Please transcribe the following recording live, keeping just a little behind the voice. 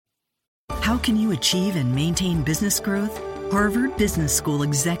How can you achieve and maintain business growth? Harvard Business School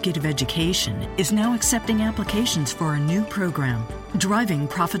Executive Education is now accepting applications for a new program, Driving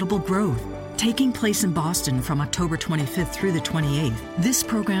Profitable Growth. Taking place in Boston from October 25th through the 28th, this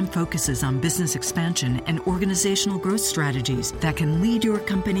program focuses on business expansion and organizational growth strategies that can lead your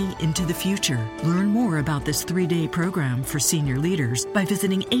company into the future. Learn more about this 3-day program for senior leaders by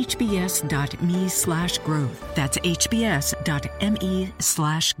visiting hbs.me/growth. That's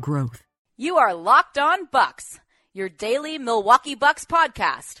hbs.me/growth. You are Locked On Bucks, your daily Milwaukee Bucks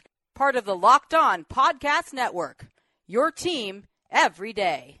podcast, part of the Locked On Podcast Network. Your team every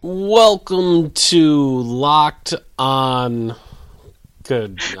day. Welcome to Locked On.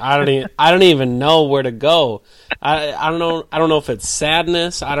 Good. I don't even know where to go. I don't know if it's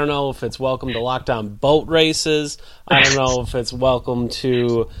sadness. I don't know if it's welcome to Locked On Boat Races. I don't know if it's welcome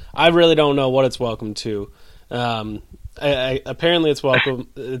to. I really don't know what it's welcome to. Apparently it's welcome.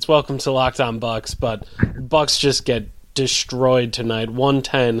 It's welcome to Locked On Bucks, but Bucks just get destroyed tonight,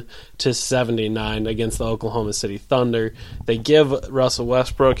 110-79 against the Oklahoma City Thunder. They give Russell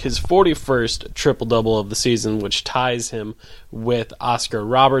Westbrook his 41st triple-double of the season, which ties him with Oscar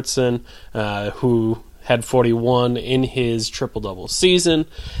Robertson, who had 41 in his triple-double season.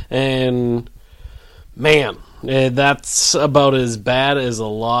 And, man, that's about as bad as a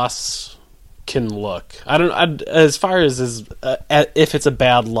loss can look. As far as if it's a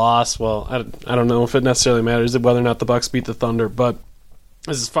bad loss, well, I don't know if it necessarily matters whether or not the Bucks beat the Thunder, but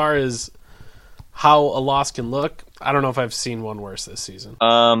as far as how a loss can look, I don't know if I've seen one worse this season.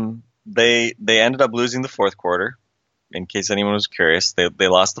 They ended up losing the fourth quarter. In case anyone was curious, they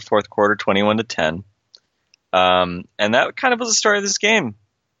lost the fourth quarter 21-10, and that kind of was the story of this game.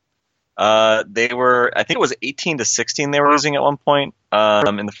 They were, I think it was 18-16 they were losing at one point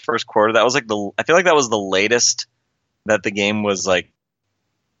in the first quarter. That was I feel like that was the latest that the game was like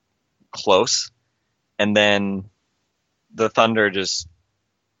close. And then the Thunder just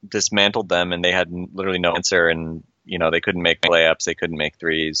dismantled them, and they had literally no answer. And, they couldn't make layups. They couldn't make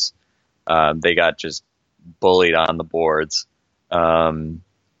threes. They got just bullied on the boards. Giannis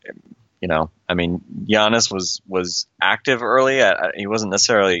was active early. He wasn't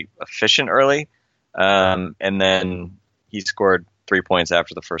necessarily efficient early. And then he scored 3 points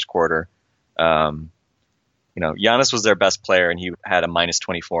after the first quarter. Giannis was their best player, and he had a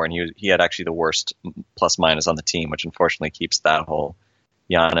 -24, and he had actually the worst plus-minus on the team, which unfortunately keeps that whole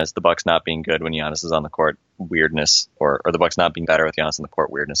Giannis, the Bucks not being good when Giannis is on the court weirdness, or the Bucks not being better with Giannis on the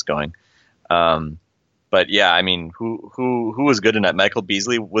court weirdness going. But yeah, I mean, who was good in that? Michael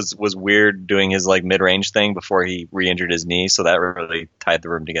Beasley was weird doing his mid-range thing before he re-injured his knee, so that really tied the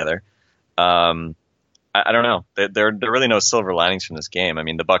room together. I don't know. There are really no silver linings from this game. I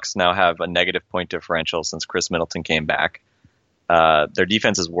mean, the Bucks now have a negative point differential since Chris Middleton came back. Their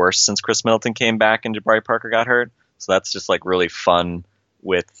defense is worse since Chris Middleton came back and Jabari Parker got hurt. So that's just really fun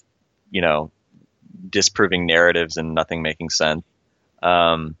with disproving narratives and nothing making sense.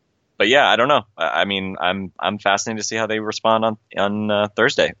 But yeah, I don't know. I mean, I'm fascinated to see how they respond on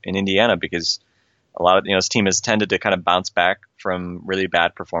Thursday in Indiana, because a lot of this team has tended to kind of bounce back from really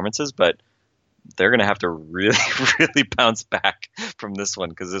bad performances, but they're going to have to really, really bounce back from this one,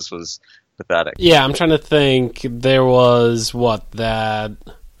 because this was pathetic. Yeah, I'm trying to think. There was that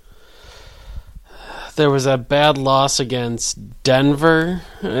bad loss against Denver,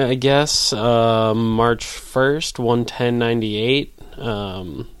 I guess, March 1st,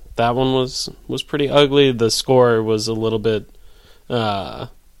 110-98. That one was pretty ugly. The score was a little bit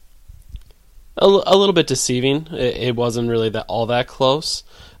deceiving. It wasn't really all that close.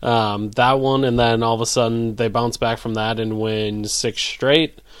 That one, and then all of a sudden they bounce back from that and win 6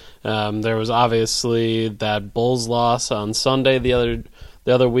 straight. There was obviously that Bulls loss on Sunday the other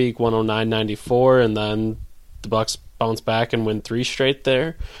week, 109-94, and then the Bucks bounce back and win 3 straight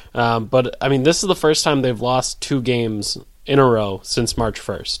there. But I mean, this is the first time they've lost 2 games in a row since March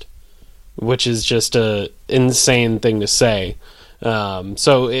 1st, which is just a insane thing to say.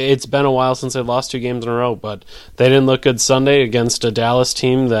 So it's been a while since they lost 2 games in a row, but they didn't look good Sunday against a Dallas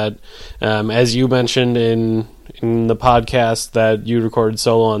team that, as you mentioned in the podcast that you recorded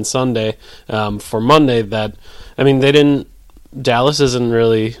solo on Sunday, for Monday, that, I mean, Dallas isn't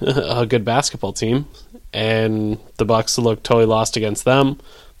really a good basketball team, and the Bucks look totally lost against them.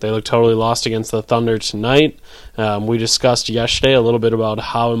 They look totally lost against the Thunder tonight. We discussed yesterday a little bit about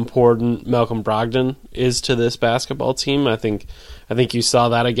how important Malcolm Brogdon is to this basketball team. I think you saw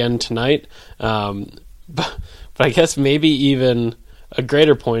that again tonight. But I guess maybe even a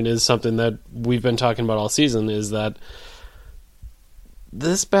greater point is something that we've been talking about all season, is that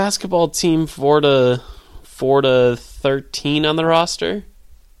this basketball team 4 to 13 on the roster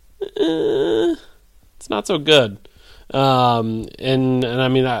it's not so good. And I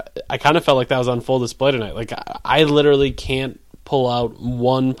mean, I kind of felt like that was on full display tonight. Like, I literally can't pull out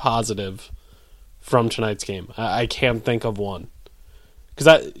one positive from tonight's game. I can't think of one.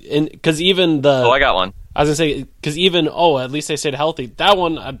 Because even the... Oh, I got one. I was going to say, because even, at least they stayed healthy. That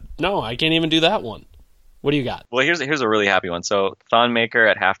one, no, I can't even do that one. What do you got? Well, here's a really happy one. So Thonmaker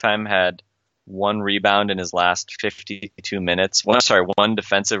at halftime had one rebound in his last 52 minutes. One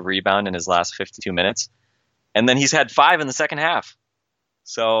defensive rebound in his last 52 minutes. And then he's had 5 in the second half.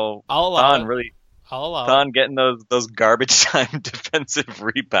 So Thon getting those garbage time defensive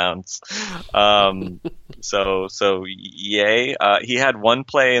rebounds. So yay. He had one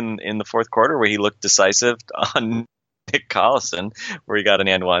play in the fourth quarter where he looked decisive on Nick Collison, where he got an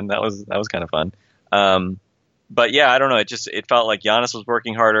and one. That was kind of fun. But yeah, I don't know. It felt like Giannis was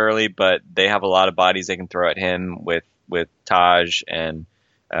working hard early, but they have a lot of bodies they can throw at him with Taj and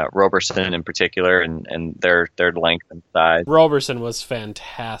Roberson in particular, and their length and size. Roberson was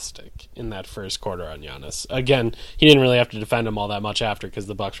fantastic in that first quarter on Giannis. Again, he didn't really have to defend him all that much after because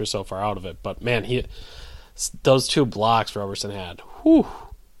the Bucks were so far out of it. But man, those 2 blocks Roberson had,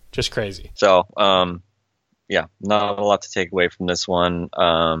 just crazy. So, yeah, not a lot to take away from this one.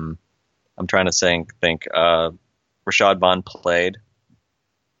 I'm trying to think. Rashad Vaughn played.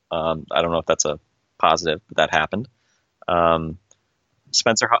 I don't know if that's a positive, but that happened.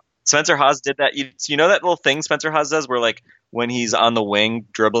 Spencer Hawes did that. You know that little thing Spencer Hawes does where, like, when he's on the wing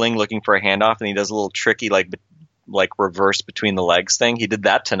dribbling looking for a handoff and he does a little tricky like reverse between the legs thing. He did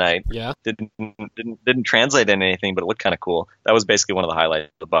that tonight. Yeah. Didn't translate into anything, but it looked kind of cool. That was basically one of the highlights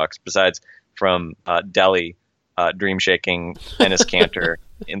of the Bucks, besides from Delly dream shaking Enes Kanter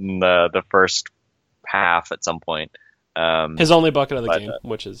in the first half at some point. His only bucket of the game,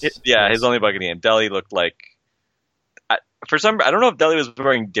 which is his only bucket of the game. Delly looked like, I don't know if Delly was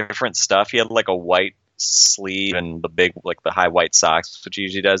wearing different stuff. He had like a white sleeve and the high white socks, which he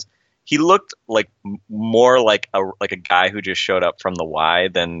usually does. He looked like more like a guy who just showed up from the Y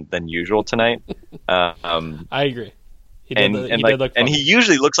than usual tonight. I agree. He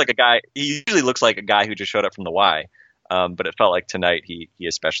usually looks like a guy. He usually looks like a guy who just showed up from the Y. But it felt like tonight he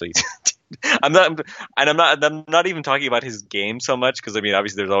especially. I'm not even talking about his game so much, because I mean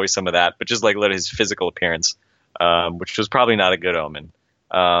obviously there's always some of that, but just like his physical appearance, which was probably not a good omen.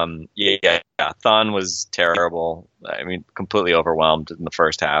 Thon was terrible. I mean, completely overwhelmed in the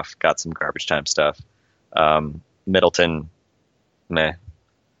first half. Got some garbage time stuff. Middleton, meh.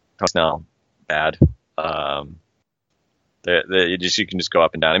 Snell, bad. You can just go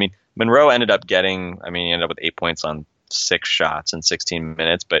up and down. I mean, Monroe ended up he ended up with 8 points on 6 shots in 16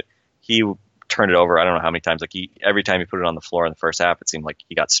 minutes, but he turned it over. I don't know how many times. Like every time he put it on the floor in the first half, it seemed like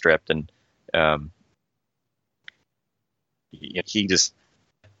he got stripped, and he just.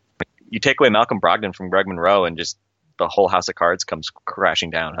 You take away Malcolm Brogdon from Greg Monroe, and just the whole house of cards comes crashing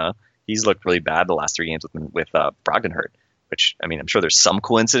down, huh? He's looked really bad the last 3 games with Brogdon hurt, which, I mean, I'm sure there's some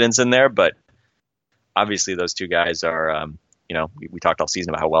coincidence in there, but obviously those two guys are, we talked all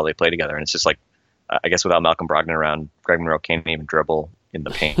season about how well they play together, and it's just like, I guess without Malcolm Brogdon around, Greg Monroe can't even dribble in the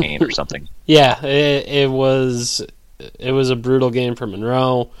paint or something. Yeah, it was a brutal game for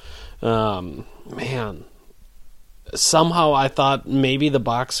Monroe. Man. Somehow I thought maybe the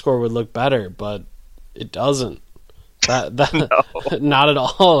box score would look better, but it doesn't. No. Not at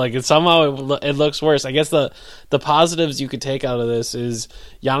all. Like somehow it looks worse. I guess the positives you could take out of this is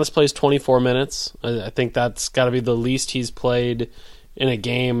Giannis plays 24 minutes. I think that's got to be the least he's played in a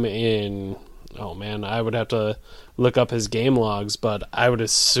game in. Oh man, I would have to look up his game logs, but I would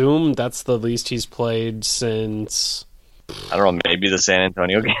assume that's the least he's played since. I don't know. Maybe the San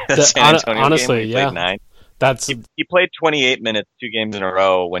Antonio game. Honestly, game, yeah. 9. He played 28 minutes 2 games in a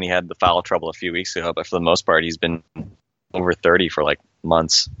row when he had the foul trouble a few weeks ago, but for the most part he's been over 30 for like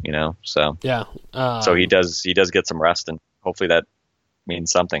months, so yeah. So he does get some rest, and hopefully that means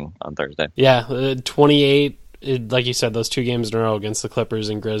something on Thursday. Yeah, 28, like you said, those 2 games in a row against the Clippers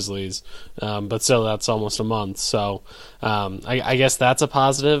and Grizzlies, but still that's almost a month, so I guess that's a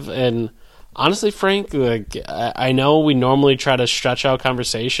positive. And honestly, Frank, like, I know we normally try to stretch out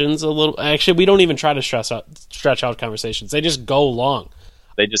conversations a little. Actually, we don't even try to stretch out conversations. They just go long.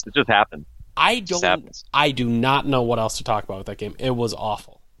 It just happens. I do not know what else to talk about with that game. It was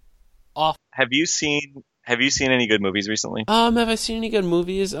awful. Have you seen any good movies recently? Have I seen any good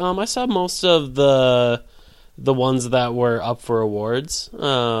movies? I saw most of the ones that were up for awards.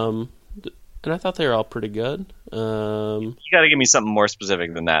 And I thought they were all pretty good. You got to give me something more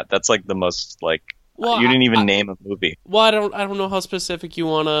specific than that. That's like the most like Well, you didn't even name a movie. Well, I don't know how specific you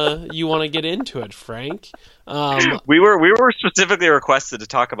wanna get into it, Frank. We were specifically requested to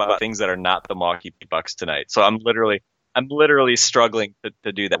talk about things that are not the Milwaukee Bucks tonight. So I'm literally struggling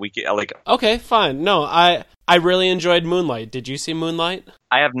to do that. Okay, fine. No, I really enjoyed Moonlight. Did you see Moonlight?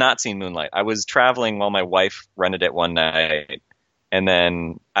 I have not seen Moonlight. I was traveling while my wife rented it one night, and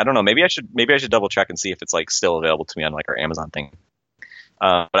then I don't know. Maybe I should double check and see if it's like still available to me on like our Amazon thing.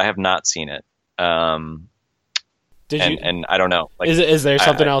 But I have not seen it. Did you? And I don't know. Like, is there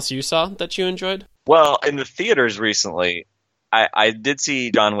something else you saw that you enjoyed? Well, in the theaters recently, I did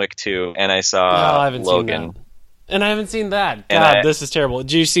see John Wick 2, and I saw I haven't Logan. seen that. And I haven't seen that. God, this is terrible.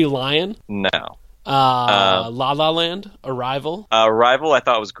 Did you see Lion? No. La La Land? Arrival? Arrival, I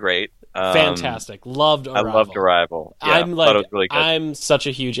thought was great. Fantastic. Loved Arrival. I loved Arrival. Yeah, I thought it was really good. I'm such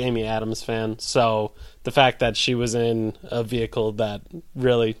a huge Amy Adams fan, so the fact that she was in a vehicle that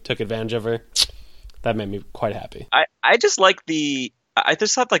really took advantage of her, that made me quite happy. I just thought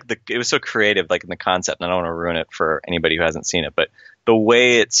it was so creative, like in the concept, and I don't want to ruin it for anybody who hasn't seen it, but the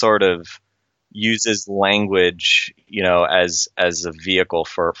way it sort of uses language, as a vehicle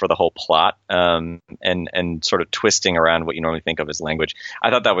for the whole plot, and sort of twisting around what you normally think of as language. I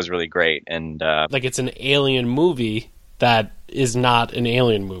thought that was really great, and like it's an alien movie that is not an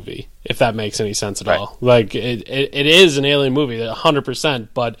alien movie, if that makes any sense at all. Like it is an alien movie, 100%,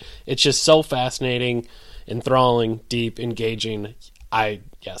 but it's just so fascinating, enthralling, deep, engaging. I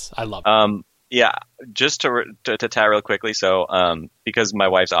love it. Yeah, just to tie real quickly. So, because my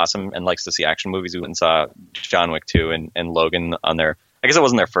wife's awesome and likes to see action movies, we went and saw John Wick 2 and Logan on their. I guess it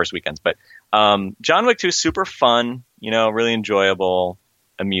wasn't their first weekends, but John Wick 2 is super fun. Really enjoyable,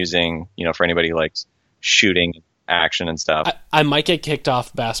 amusing. For anybody who likes shooting, action, and stuff. I might get kicked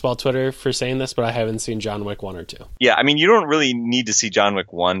off basketball Twitter for saying this, but I haven't seen John Wick 1 or 2. Yeah, I mean, you don't really need to see John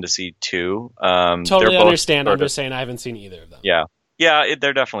Wick 1 to see 2. Totally understand. I'm just saying I haven't seen either of them. Yeah. Yeah,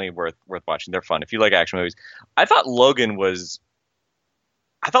 they're definitely worth watching. They're fun if you like action movies. I thought Logan was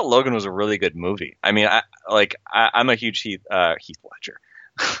a really good movie. I mean, I'm a huge Heath Ledger.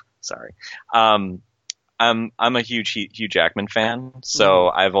 Sorry, I'm a huge Hugh Jackman fan. So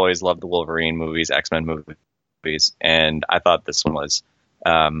I've always loved the Wolverine movies, X-Men movies, and I thought this one was,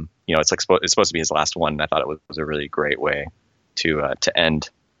 it's supposed to be his last one. And I thought it was a really great way to end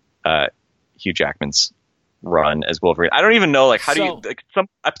Hugh Jackman's run as Wolverine. I don't even know at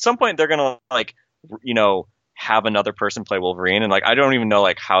some point they're gonna have another person play Wolverine, and I don't even know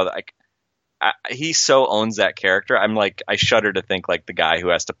how he so owns that character. I'm I shudder to think the guy who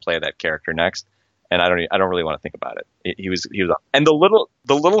has to play that character next, and I don't really want to think about it. He was and the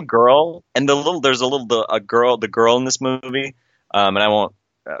little girl and there's the girl in this movie, and I won't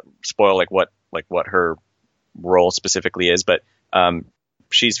spoil what her role specifically is, but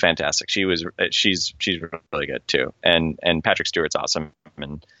she's fantastic. She's really good too, and Patrick Stewart's awesome.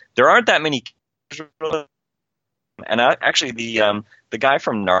 And there aren't that many. And actually, the guy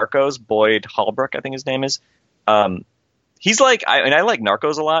from Narcos, Boyd Holbrook, I think his name is. He's I like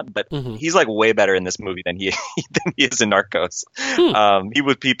Narcos a lot, but he's way better in this movie than he is in Narcos.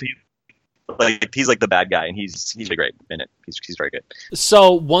 He's the bad guy, and he's really great in it. He's very good.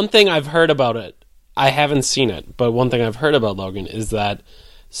 So one thing I've heard about it, I haven't seen it, but one thing I've heard about Logan is that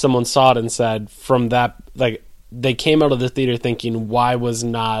someone saw it and said from that, they came out of the theater thinking, why was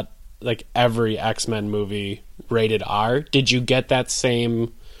not every X-Men movie rated R? Did you get that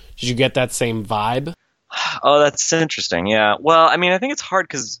same vibe? Oh, that's interesting. Yeah. Well, I mean, I think it's hard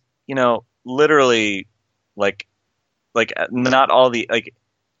because, literally not all the,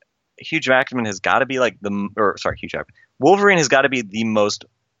 Hugh Jackman has got to be Hugh Jackman. Wolverine has got to be the most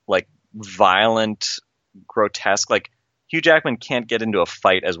violent, grotesque. Hugh Jackman can't get into a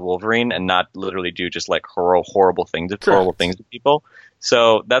fight as Wolverine and not literally do just horrible things to people.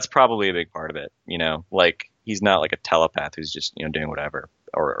 So that's probably a big part of it. He's not a telepath who's just doing whatever,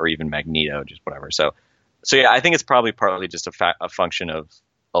 or even Magneto, just whatever. So yeah, I think it's probably partly just a function of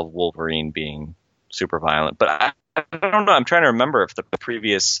Wolverine being super violent. But I don't know. I'm trying to remember if the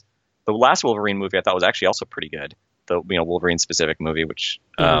last Wolverine movie I thought was actually also pretty good. The Wolverine specific movie, which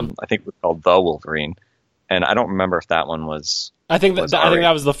I think was called The Wolverine. And I don't remember if that one was. I think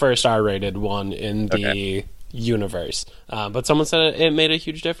that was the first R-rated one in the universe. But someone said it made a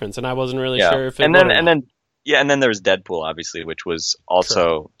huge difference, and I wasn't really sure if it. And then there was Deadpool, obviously, which was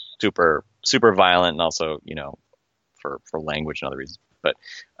also super super violent, and also for language and other reasons. But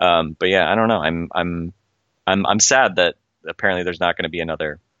yeah, I don't know. I'm sad that apparently there's not going to be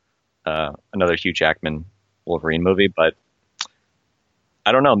another Hugh Jackman Wolverine movie, but.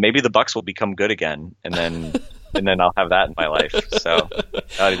 I don't know. Maybe the Bucks will become good again, and then I'll have that in my life. So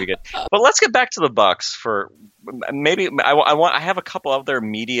That'd be good. But let's get back to the Bucks for maybe. I have a couple other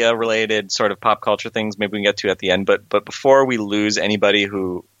media related sort of pop culture things. Maybe we can get to at the end. But before we lose anybody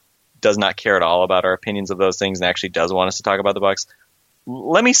who does not care at all about our opinions of those things and actually does want us to talk about the Bucks,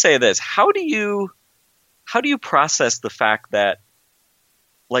 let me say this: how do you process the fact that,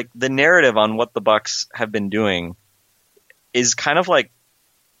 like, the narrative on what the Bucks have been doing is kind of like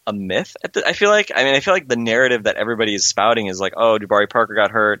a myth? I feel like the narrative that everybody is spouting is like, oh, Jabari Parker got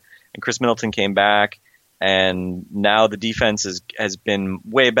hurt and Chris Middleton came back, and now the defense has been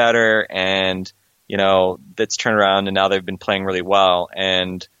way better, and that's turned around, and now they've been playing really well,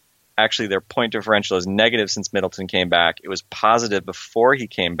 and actually their point differential is negative since Middleton came back. It was positive before he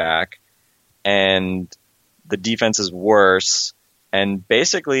came back, and the defense is worse, and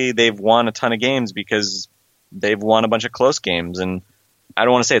basically they've won a ton of games because they've won a bunch of close games. And I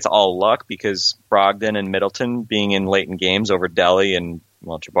don't want to say it's all luck, because Brogdon and Middleton being in late in games over Delly and,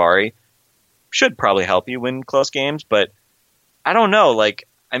 well, Jabari should probably help you win close games. But I don't know. Like,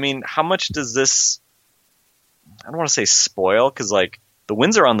 I mean, how much does this, I don't want to say spoil, because, like, the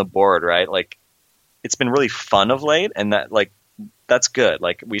wins are on the board, right? Like, it's been really fun of late, and that's good.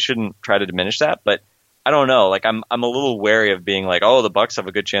 Like, we shouldn't try to diminish that, but I don't know. Like, I'm a little wary of being like, oh, the Bucks have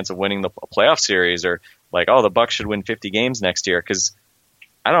a good chance of winning the playoff series, or like, oh, the Bucks should win 50 games next year, because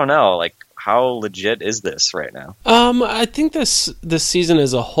I don't know. Like, how legit is this right now? I think this season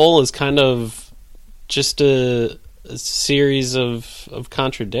as a whole is kind of just a series of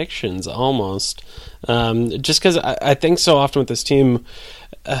contradictions almost. Just because I think so often with this team,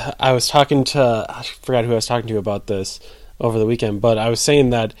 I forgot who I was talking to about this over the weekend, but I was saying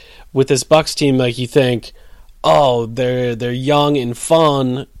that with this Bucks team, like, you think, oh, they're young and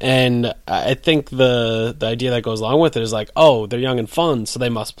fun, and I think the idea that goes along with it is like, oh, they're young and fun, so they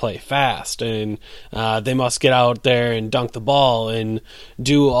must play fast, and they must get out there and dunk the ball and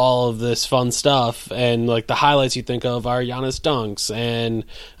do all of this fun stuff, and like the highlights you think of are Giannis dunks and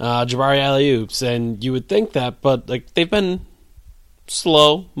Jabari alley-oops, and you would think that, but like they've been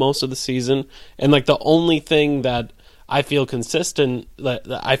slow most of the season, and like the only thing that I feel consistent, that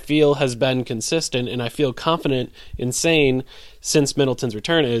I feel has been consistent, and I feel confident in saying since Middleton's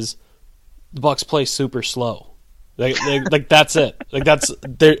return is the Bucks play super slow. Like that's it. Like that's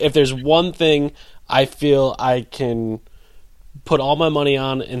there. If there's one thing I feel I can put all my money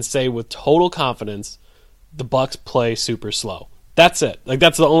on and say with total confidence, the Bucks play super slow. That's it. Like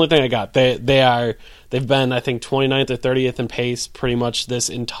that's the only thing I got. They've been, I think, 29th or 30th in pace pretty much this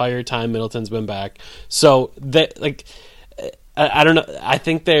entire time Middleton's been back. So I don't know. I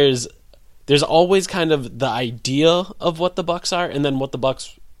think there's always kind of the idea of what the Bucks are, and then what the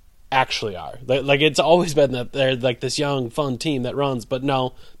Bucks actually are. Like it's always been that they're like this young, fun team that runs, but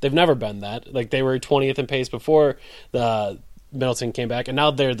no, they've never been that. Like they were 20th in pace before the Middleton came back, and now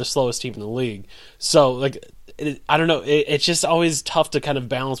they're the slowest team in the league. So like, I don't know. It's just always tough to kind of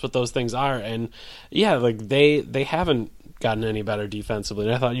balance what those things are. And yeah, like they haven't gotten any better defensively.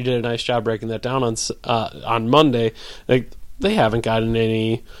 And I thought you did a nice job breaking that down on Monday. Like they haven't gotten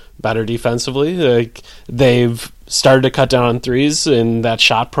any better defensively. Like they've started to cut down on threes, and that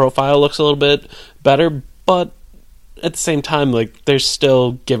shot profile looks a little bit better. But at the same time, like they're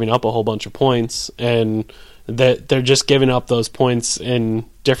still giving up a whole bunch of points, and that they're just giving up those points in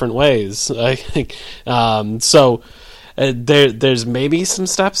different ways. I think so. There's maybe some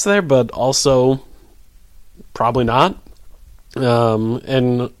steps there, but also probably not.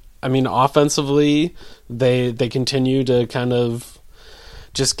 And I mean, offensively, they continue to kind of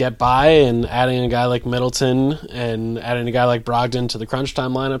just get by, and adding a guy like Middleton and adding a guy like Brogdon to the crunch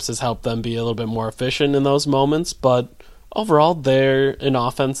time lineups has helped them be a little bit more efficient in those moments. But overall, they're an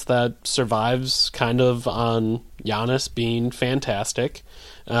offense that survives kind of on Giannis being fantastic,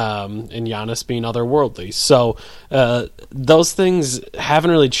 and Giannis being otherworldly. So those things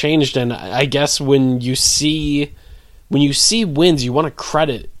haven't really changed, and I guess when you see wins, you want to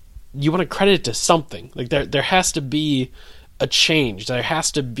credit it to something. Like there has to be a change. There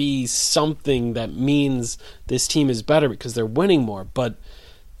has to be something that means this team is better because they're winning more. But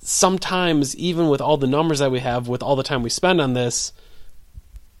sometimes, even with all the numbers that we have, with all the time we spend on this,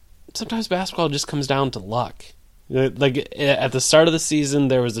 sometimes basketball just comes down to luck. Like at the start of the season,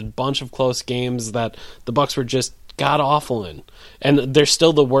 there was a bunch of close games that the Bucks were just god-awful in. And they're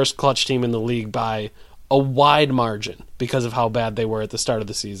still the worst clutch team in the league by a wide margin because of how bad they were at the start of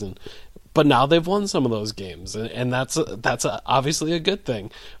the season. But now they've won some of those games, and that's obviously a good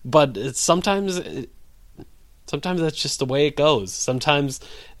thing. But sometimes that's just the way it goes. Sometimes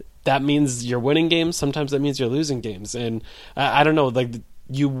that means you're winning games. Sometimes that means you're losing games. And I don't know, like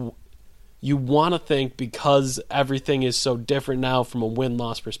you you want to think, because everything is so different now from a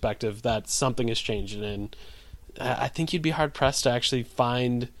win-loss perspective, that something has changed. And I think you'd be hard-pressed to actually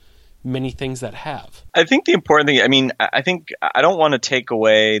find many things that have. I think the important thing, I mean, I think I don't want to take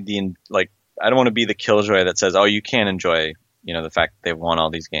away I don't want to be the killjoy that says, oh, you can't enjoy, the fact that they've won all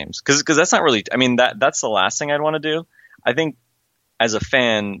these games. Because that's not really, I mean, that's the last thing I'd want to do. I think as a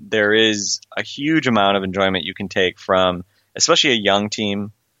fan, there is a huge amount of enjoyment you can take from, especially a young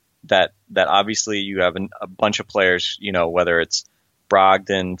team that obviously you have a bunch of players, whether it's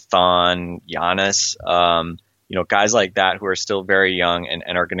Brogdon, Thon, Giannis, guys like that who are still very young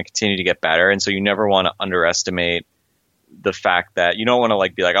and are going to continue to get better. And so you never want to underestimate the fact that you don't want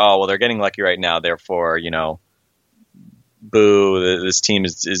to be like, oh, well, they're getting lucky right now, therefore, boo, this team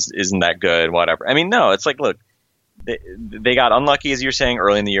isn't that good, whatever. I mean, no, it's like, look, they got unlucky, as you're saying,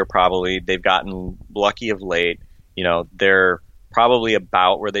 early in the year, probably. They've gotten lucky of late. They're probably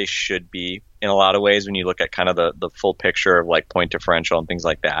about where they should be in a lot of ways when you look at kind of the full picture of point differential and things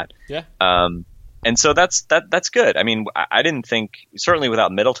like that. Yeah. And so that's good. I mean, I didn't think, certainly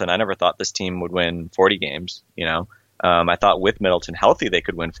without Middleton, I never thought this team would win 40 games. I thought with Middleton healthy, they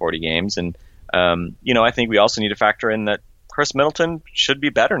could win 40 games. And, I think we also need to factor in that Chris Middleton should be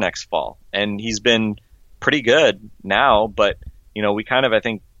better next fall. And he's been pretty good now, but, we kind of, I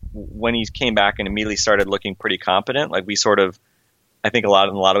think when he came back and immediately started looking pretty competent, we sort of, I think in a lot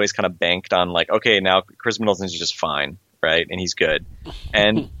of ways kind of banked on okay, now Chris Middleton's just fine. Right. And he's good.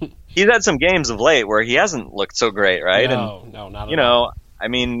 And he's had some games of late where he hasn't looked so great. Right. No, not at all. I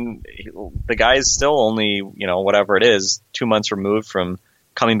mean, the guy is still only, whatever it is, 2 months removed from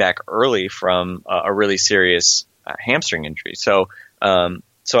coming back early from a really serious hamstring injury. So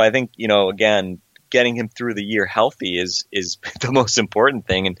I think, again, getting him through the year healthy is the most important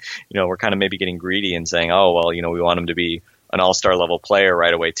thing. And, we're kind of maybe getting greedy and saying, oh, well, we want him to be an all-star level player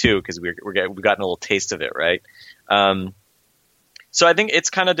right away too, because we've gotten a little taste of it. Right. So I think it's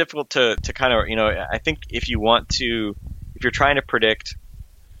kind of difficult to kind of, I think if you're trying to predict,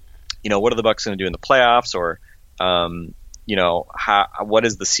 what are the Bucks going to do in the playoffs, or, what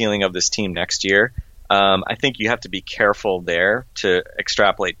is the ceiling of this team next year? I think you have to be careful there to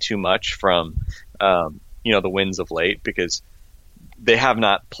extrapolate too much from, the wins of late, because they have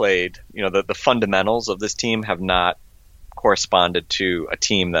not played, the fundamentals of this team have not corresponded to a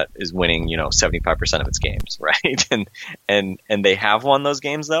team that is winning, 75% of its games, right? And they have won those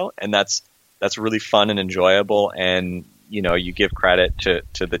games though, and that's really fun and enjoyable, and you give credit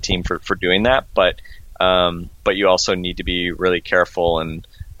to the team for doing that, but you also need to be really careful and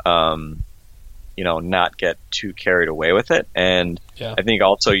not get too carried away with it. And yeah. I think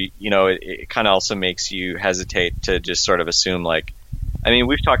also it kind of also makes you hesitate to just sort of assume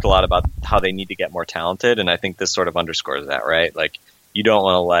we've talked a lot about how they need to get more talented, and I think this sort of underscores that, right? You don't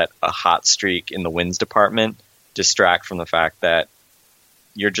want to let a hot streak in the wins department distract from the fact that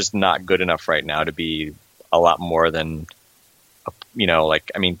you're just not good enough right now to be a lot more than,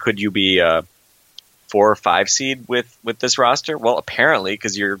 could you be a 4 or 5 seed with this roster? Well, apparently,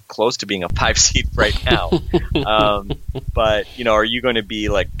 because you're close to being a 5 seed right now. But, are you going to be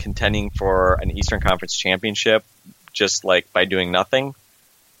contending for an Eastern Conference championship just by doing nothing?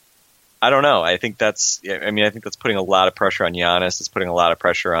 I don't know. I think that's putting a lot of pressure on Giannis. It's putting a lot of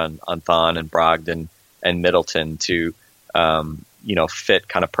pressure on Thon and Brogdon and Middleton to, fit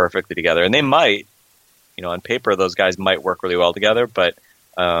kind of perfectly together. And they might, on paper, those guys might work really well together, but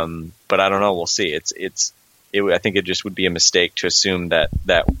I don't know. We'll see. I think it just would be a mistake to assume that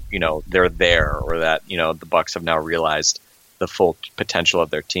they're there, or that, the Bucks have now realized the full potential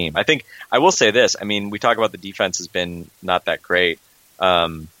of their team. I think I will say this. We talk about the defense has been not that great.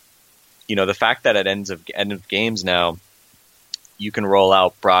 The fact that at end of games now, you can roll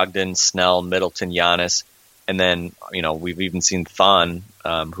out Brogdon, Snell, Middleton, Giannis, and then we've even seen Thon,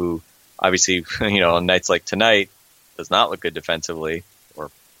 who obviously on nights like tonight does not look good defensively or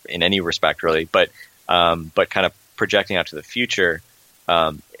in any respect really, but kind of projecting out to the future.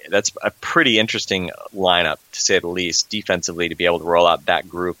 That's a pretty interesting lineup, to say the least, defensively, to be able to roll out that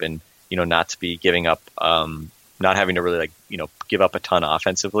group and, not to be giving up, not having to really give up a ton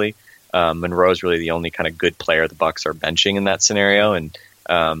offensively. Monroe's really the only kind of good player the Bucks are benching in that scenario. And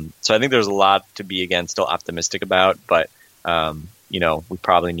so I think there's a lot to be, again, still optimistic about, but, we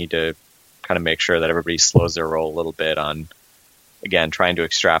probably need to kind of make sure that everybody slows their roll a little bit on, again, trying to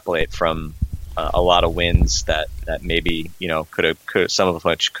extrapolate from a lot of wins that maybe could have some of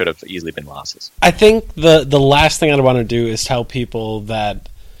which could have easily been losses. I think the last thing I'd want to do is tell people that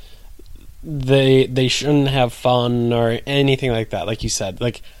they shouldn't have fun or anything like that. Like you said,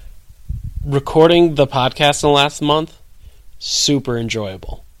 recording the podcast in the last month, super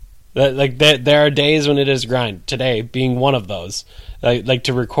enjoyable. There are days when it is grind. Today being one of those. Like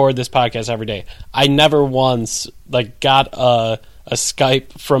to record this podcast every day. I never once got a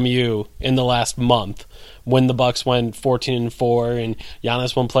Skype from you in the last month when the Bucks went 14-4 and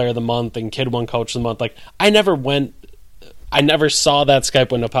Giannis won Player of the Month and Kidd won Coach of the Month. I never saw that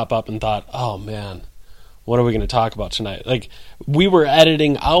Skype window pop up and thought, oh man, what are we going to talk about tonight? We were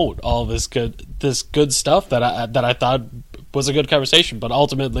editing out all this good stuff that I thought was a good conversation, but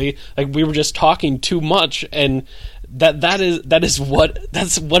ultimately we were just talking too much, and that's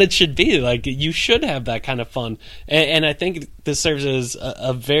what it should be. You should have that kind of fun, and I think this serves as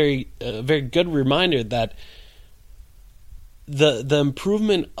a very good reminder that the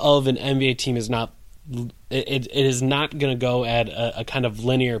improvement of an NBA team is not. It is not going to go at a kind of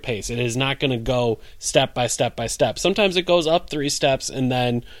linear pace. It is not going to go step by step by step. Sometimes it goes up 3 steps and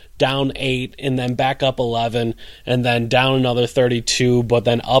then down 8 and then back up 11 and then down another 32, but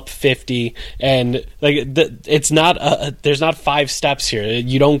then up 50. And it's not there's not 5 steps here.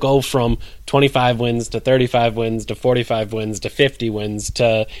 You don't go from 25 wins to 35 wins to 45 wins to 50 wins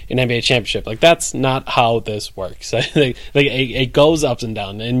to an NBA championship. That's not how this works. It goes ups and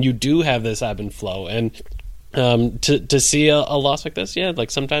down, and you do have this ebb and flow. And to see a loss like this,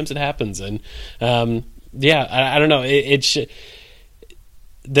 sometimes it happens, and I don't know.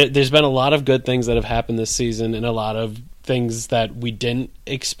 There's been a lot of good things that have happened this season, and a lot of things that we didn't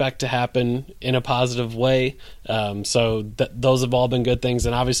expect to happen in a positive way. So those have all been good things,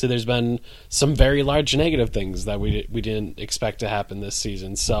 and obviously there's been some very large negative things that we didn't expect to happen this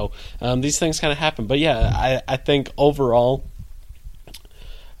season. So these things kind of happen, but I think overall,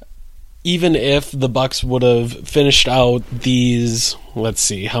 even if the Bucks would have finished out these, let's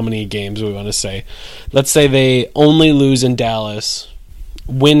see how many games we want to say. Let's say they only lose in Dallas,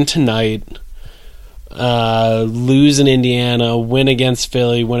 win tonight, lose in Indiana, win against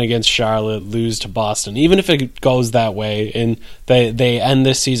Philly, win against Charlotte, lose to Boston. Even if it goes that way and they end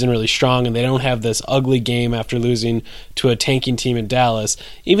this season really strong and they don't have this ugly game after losing to a tanking team in Dallas,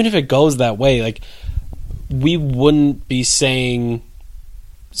 even if it goes that way, we wouldn't be saying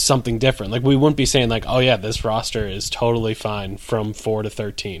something different. We wouldn't be saying oh yeah, this roster is totally fine from 4 to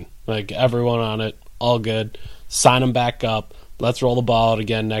 13. Everyone on it, all good. Sign them back up. Let's roll the ball out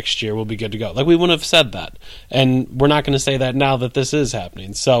again next year. We'll be good to go. We wouldn't have said that, and we're not going to say that now that this is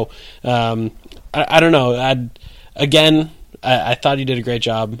happening. So I don't know. I thought you did a great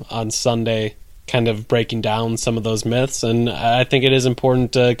job on Sunday, kind of breaking down some of those myths, and I think it is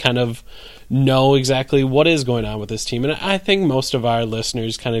important to kind of know exactly what is going on with this team. And I think most of our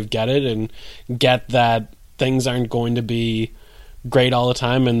listeners kind of get it and get that things aren't going to be great all the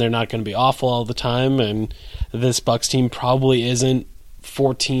time and they're not going to be awful all the time. And this Bucks team probably isn't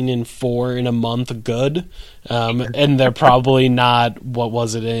 14-4 in a month good. And they're probably not, what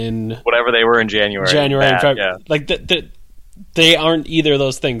was it in? Whatever they were in January. And February. Yeah. They aren't either of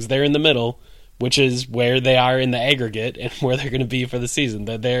those things. They're in the middle, which is where they are in the aggregate and where they're going to be for the season.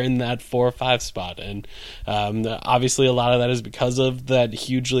 They're in that 4 or 5 spot. And obviously a lot of that is because of that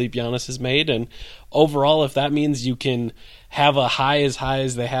huge leap Giannis has made. And overall, if that means you can have a high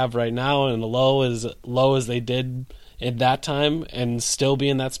as they have right now and a low as they did at that time and still be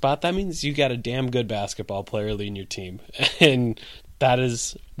in that spot, that means you got a damn good basketball player leading your team. And that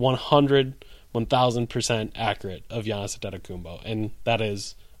is 1,000% accurate of Giannis Antetokounmpo. And that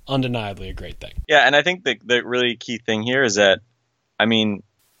is undeniably a great thing. Yeah, and I think the really key thing here is that,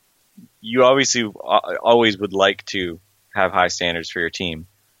 you obviously always would like to have high standards for your team,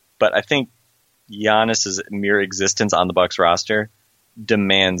 but I think Giannis's mere existence on the Bucks roster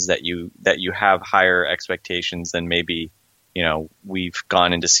demands that you have higher expectations than maybe we've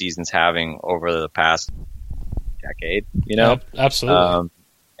gone into seasons having over the past decade. Absolutely.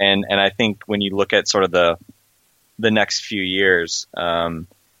 And I think when you look at sort of the next few years, that's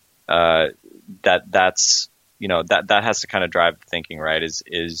that has to kind of drive the thinking, right?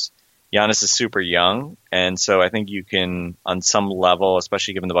 Is Giannis is super young, and so I think you can, on some level,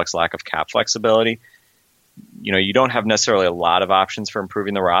 especially given the Bucks' lack of cap flexibility, you don't have necessarily a lot of options for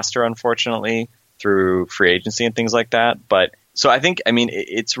improving the roster, unfortunately, through free agency and things like that. But so I think,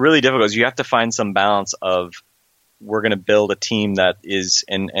 it's really difficult because you have to find some balance of, we're going to build a team that is,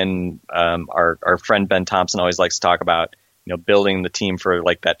 and our friend Ben Thompson always likes to talk about, building the team for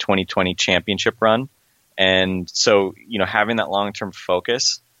that 2020 championship run. And so, having that long-term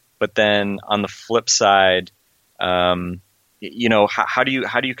focus, but then on the flip side, how do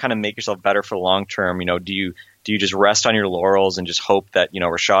you kind of make yourself better for the long term? Do you just rest on your laurels and just hope that,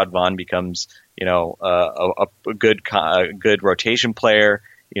 Rashad Vaughn becomes, a good rotation player?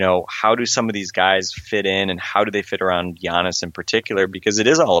 how do some of these guys fit in, and how do they fit around Giannis in particular? Because it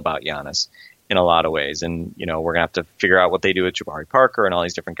is all about Giannis in a lot of ways. And, we're going to have to figure out what they do with Jabari Parker and all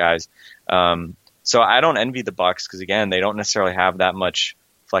these different guys. So I don't envy the Bucks because, again, they don't necessarily have that much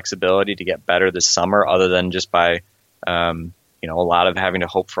flexibility to get better this summer other than just by, a lot of having to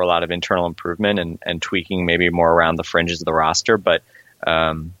hope for a lot of internal improvement and tweaking maybe more around the fringes of the roster. But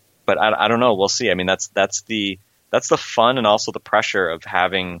I don't know. We'll see. I mean, that's the fun and also the pressure of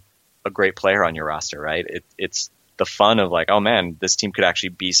having a great player on your roster, right? It's the fun of like, oh man, this team could actually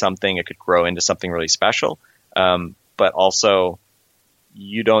be something. It could grow into something really special. But also,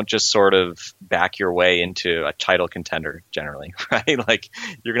 you don't just sort of back your way into a title contender generally, right? Like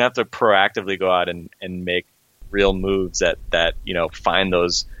you're gonna have to proactively go out and make real moves that find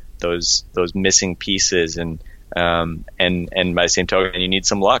those missing pieces and by the same token, you need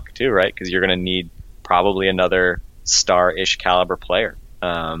some luck too, right? Because you're gonna need probably another star-ish caliber player,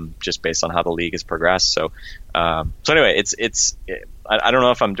 just based on how the league has progressed. So anyway, I don't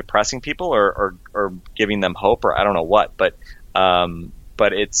know if I'm depressing people or giving them hope or I don't know what, but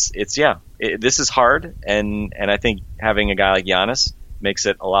this is hard, and I think having a guy like Giannis makes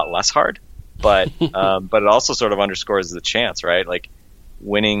it a lot less hard. But it also sort of underscores the chance, right? Like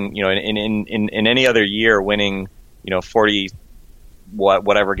winning, in any other year, winning, 40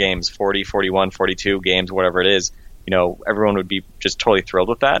 whatever games, 40, 41, 42 games, whatever it is, everyone would be just totally thrilled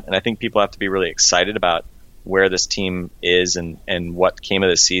with that. And I think people have to be really excited about where this team is and what came of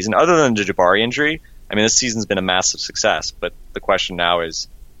this season. Other than the Jabari injury, I mean, this season's been a massive success. But the question now is,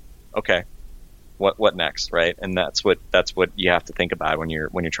 okay, what next, right? And that's what you have to think about when you're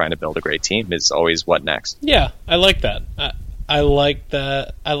trying to build a great team. Is always what next. Yeah, I like that. I like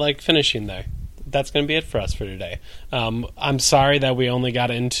that. I like finishing there. That's going to be it for us for today. I'm sorry that we only got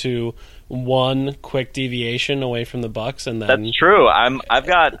into one quick deviation away from the Bucks, and then that's true. I've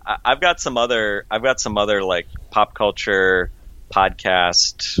got some other like pop culture,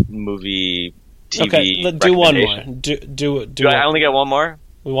 podcast, movie, TV. Okay, do one more. Do I only get one more?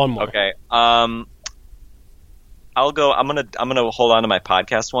 One more. Okay. I'll go. I'm gonna hold on to my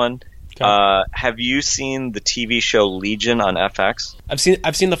podcast one. Okay. Have you seen the TV show Legion on FX?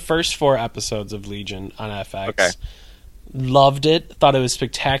 I've seen the first 4 episodes of Legion on FX. Okay. Loved it. Thought it was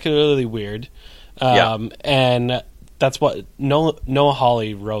spectacularly weird. And that's what Noah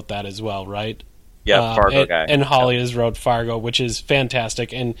Hawley wrote that as well, right? Yeah, Fargo guy. And Hawley has wrote Fargo, which is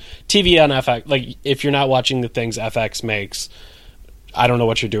fantastic. And TV on FX, like if you're not watching the things FX makes, I don't know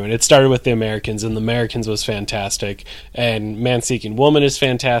what you're doing. It started with The Americans, and The Americans was fantastic, and Man Seeking Woman is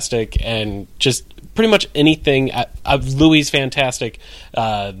fantastic, and just pretty much anything of Louis fantastic.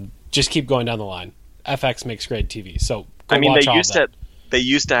 Just keep going down the line. FX makes great TV, so go watch all of that. They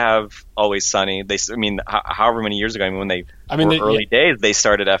used to have Always Sunny. However many years ago, when they early days, they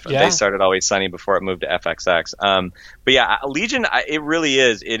started they started Always Sunny before it moved to FXX. But yeah, Legion, it really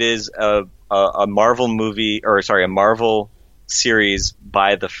is. It is a Marvel movie, a Marvel series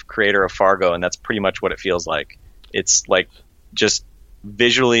by the creator of Fargo, and that's pretty much what it feels like. It's like just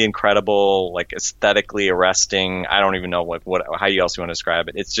visually incredible, like aesthetically arresting. I don't even know how you else you want to describe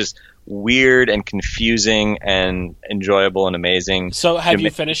it. It's just weird and confusing and enjoyable and amazing. So have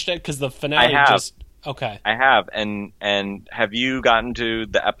you finished it? Because the finale okay. I have. And have you gotten to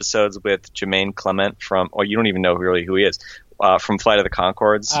the episodes with Jermaine Clement from? Oh, you don't even know who he is from Flight of the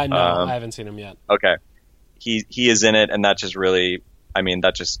Conchords. No, I haven't seen him yet. Okay. He is in it, and that just really,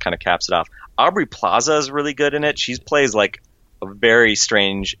 that just kind of caps it off. Aubrey Plaza is really good in it. She plays like a very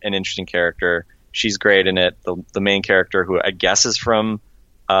strange and interesting character. She's great in it. The main character, who I guess is from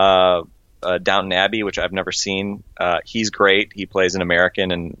Downton Abbey, which I've never seen, he's great. He plays an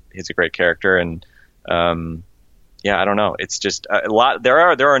American, and he's a great character. And I don't know. It's just a lot. There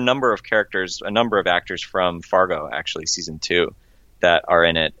are a number of actors from Fargo, actually, season 2. That are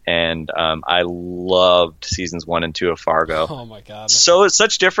in it, and I loved seasons 1 and 2 of Fargo. Oh my god! So it's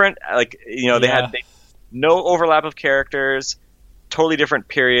such different, they had no overlap of characters, totally different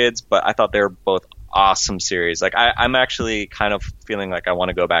periods, but I thought they were both awesome series. Like I'm actually kind of feeling like I want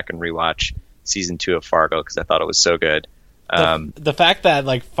to go back and rewatch season 2 of Fargo because I thought it was so good. The fact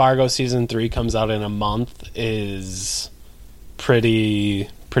that Fargo season 3 comes out in a month is pretty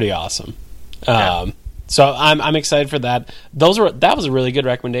awesome. Yeah. So I'm excited for that. That was a really good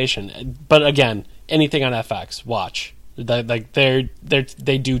recommendation. But again, anything on FX, watch. They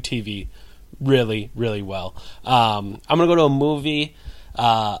do TV really, really well. I'm gonna go to a movie.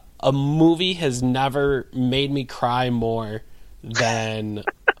 A movie has never made me cry more than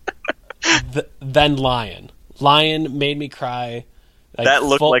Lion. Lion made me cry Like, that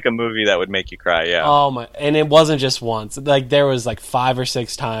looked like a movie that would make you cry, yeah. Oh my! And it wasn't just once. Like, there was like 5 or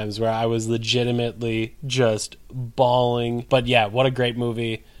 6 times where I was legitimately just bawling. But yeah, what a great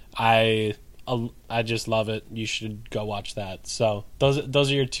movie! I just love it. You should go watch that. So those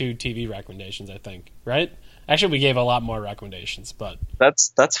are your 2 TV recommendations, I think, right? Actually, we gave a lot more recommendations, but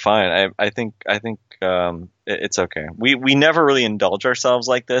that's fine. I think it's okay. We never really indulge ourselves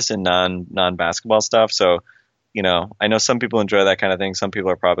like this in non basketball stuff. So, I know some people enjoy that kind of thing. Some people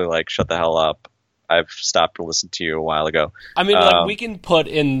are probably like, shut the hell up. I've stopped to listen to you a while ago. I mean, like, we can put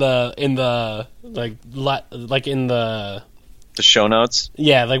in the show notes.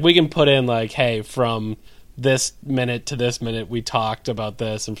 Yeah, like, we can put in like, hey, from this minute to this minute we talked about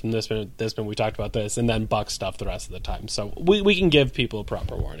this, and from this minute to this minute we talked about this, and then Buck stuff the rest of the time. So we can give people a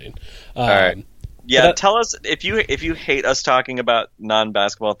proper warning. All right. Yeah, tell us if you hate us talking about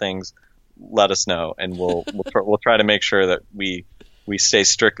non-basketball things. Let us know, and we'll try to make sure that we stay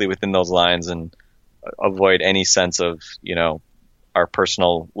strictly within those lines and avoid any sense of our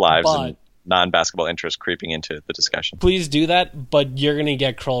personal lives and non-basketball interests creeping into the discussion. Please do that, but you're gonna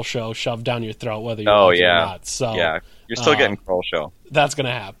get Kroll Show shoved down your throat whether you like it or not. So yeah, you're still getting Kroll Show. That's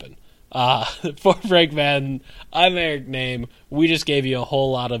gonna happen. For Frank Madden, I'm Eric Name. We just gave you a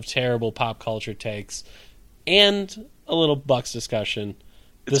whole lot of terrible pop culture takes and a little Bucks discussion.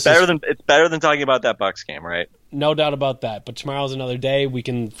 It's better than talking about that Bucks game, right? No doubt about that. But tomorrow's another day. We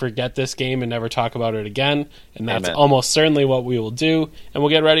can forget this game and never talk about it again, and that's almost certainly what we will do. And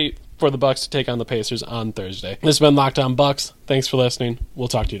we'll get ready for the Bucks to take on the Pacers on Thursday. This has been Locked On Bucks. Thanks for listening. We'll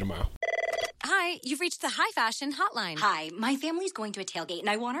talk to you tomorrow. Hi, you've reached the High Fashion Hotline. Hi, my family's going to a tailgate, and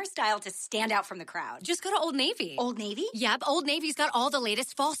I want our style to stand out from the crowd. Just go to Old Navy. Old Navy? Yep, Old Navy's got all the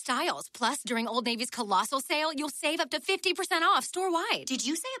latest fall styles. Plus, during Old Navy's colossal sale, you'll save up to 50% off store-wide. Did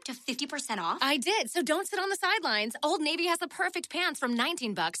you say up to 50% off? I did, so don't sit on the sidelines. Old Navy has the perfect pants from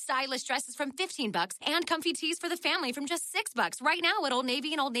 $19, stylish dresses from $15, and comfy tees for the family from just $6 right now at Old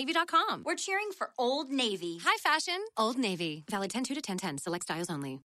Navy and OldNavy.com. We're cheering for Old Navy. High fashion, Old Navy. Valid 10/2 to 10/10. Select styles only.